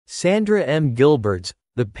Sandra M. Gilbert's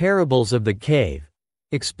The Parables of the Cave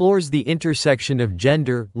explores the intersection of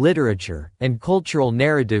gender, literature, and cultural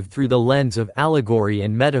narrative through the lens of allegory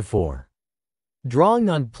and metaphor. Drawing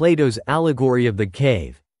on Plato's allegory of the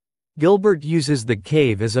cave, Gilbert uses the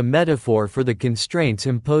cave as a metaphor for the constraints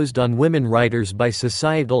imposed on women writers by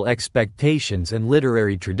societal expectations and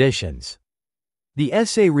literary traditions. The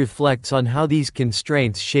essay reflects on how these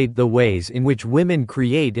constraints shape the ways in which women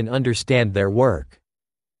create and understand their work.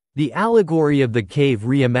 The allegory of the cave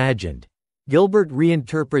reimagined, Gilbert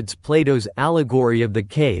reinterprets Plato's allegory of the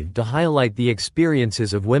cave to highlight the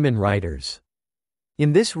experiences of women writers.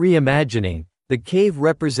 In this reimagining, the cave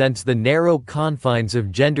represents the narrow confines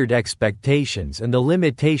of gendered expectations and the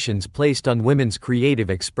limitations placed on women's creative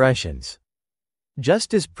expressions.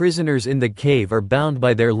 Just as prisoners in the cave are bound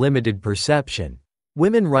by their limited perception,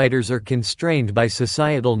 women writers are constrained by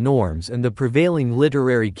societal norms and the prevailing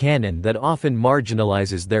literary canon that often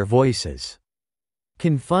marginalizes their voices.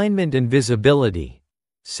 Confinement and visibility.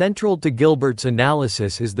 Central to Gilbert's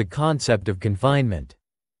analysis is the concept of confinement.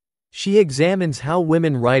 She examines how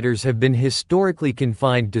women writers have been historically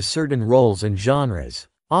confined to certain roles and genres,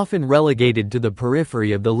 often relegated to the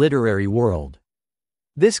periphery of the literary world.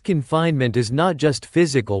 This confinement is not just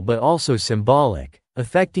physical but also symbolic,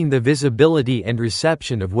 affecting the visibility and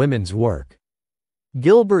reception of women's work.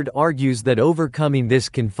 Gilbert argues that overcoming this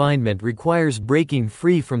confinement requires breaking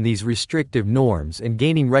free from these restrictive norms and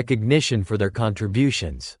gaining recognition for their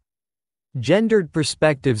contributions. Gendered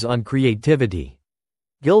perspectives on creativity.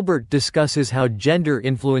 Gilbert discusses how gender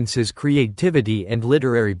influences creativity and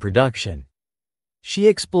literary production. She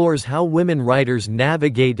explores how women writers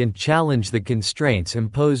navigate and challenge the constraints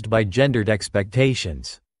imposed by gendered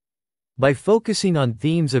expectations. By focusing on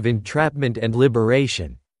themes of entrapment and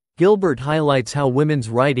liberation, Gilbert highlights how women's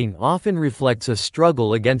writing often reflects a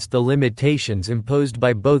struggle against the limitations imposed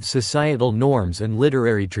by both societal norms and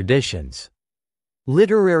literary traditions.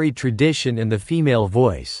 Literary tradition and the female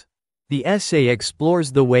voice. The essay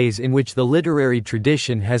explores the ways in which the literary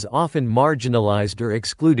tradition has often marginalized or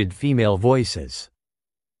excluded female voices.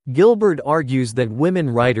 Gilbert argues that women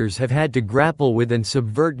writers have had to grapple with and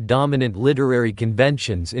subvert dominant literary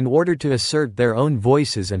conventions in order to assert their own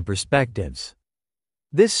voices and perspectives.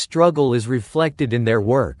 This struggle is reflected in their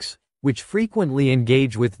works, which frequently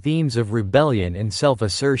engage with themes of rebellion and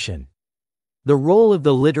self-assertion. The role of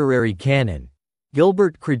the literary canon.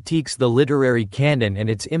 Gilbert critiques the literary canon and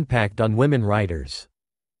its impact on women writers.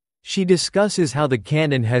 She discusses how the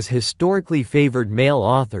canon has historically favored male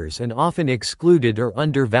authors and often excluded or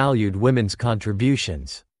undervalued women's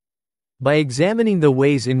contributions. By examining the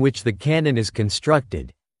ways in which the canon is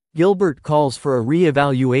constructed, Gilbert calls for a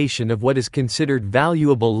re-evaluation of what is considered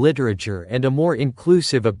valuable literature and a more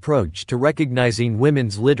inclusive approach to recognizing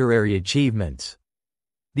women's literary achievements.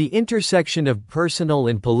 The intersection of personal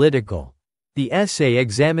and political. The essay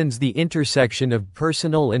examines the intersection of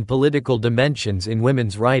personal and political dimensions in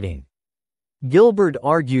women's writing. Gilbert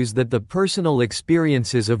argues that the personal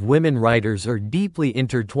experiences of women writers are deeply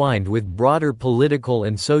intertwined with broader political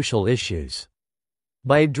and social issues.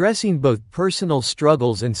 By addressing both personal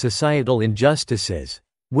struggles and societal injustices,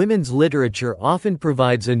 women's literature often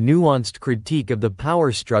provides a nuanced critique of the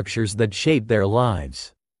power structures that shape their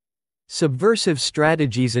lives. Subversive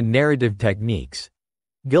strategies and narrative techniques.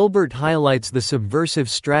 Gilbert highlights the subversive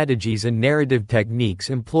strategies and narrative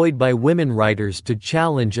techniques employed by women writers to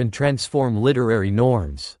challenge and transform literary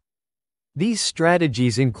norms. These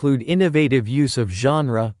strategies include innovative use of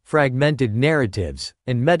genre, fragmented narratives,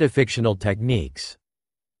 and metafictional techniques.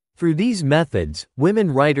 Through these methods,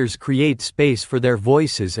 women writers create space for their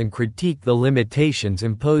voices and critique the limitations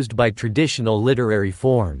imposed by traditional literary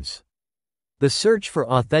forms. The search for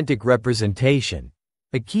authentic representation.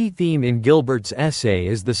 A key theme in Gilbert's essay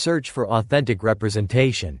is the search for authentic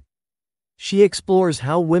representation. She explores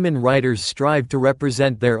how women writers strive to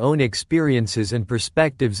represent their own experiences and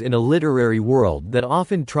perspectives in a literary world that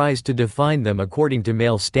often tries to define them according to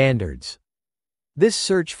male standards. This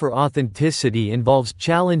search for authenticity involves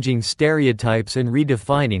challenging stereotypes and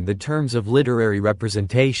redefining the terms of literary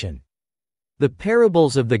representation. The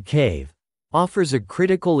Parables of the Cave offers a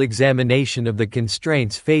critical examination of the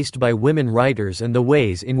constraints faced by women writers and the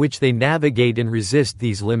ways in which they navigate and resist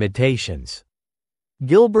these limitations.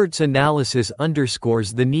 Gilbert's analysis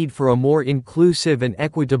underscores the need for a more inclusive and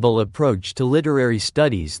equitable approach to literary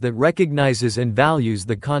studies that recognizes and values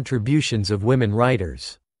the contributions of women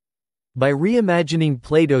writers. By reimagining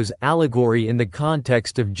Plato's allegory in the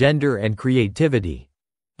context of gender and creativity,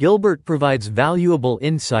 Gilbert provides valuable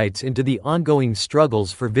insights into the ongoing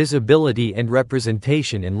struggles for visibility and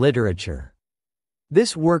representation in literature.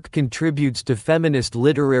 This work contributes to feminist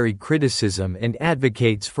literary criticism and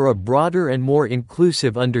advocates for a broader and more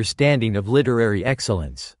inclusive understanding of literary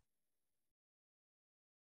excellence.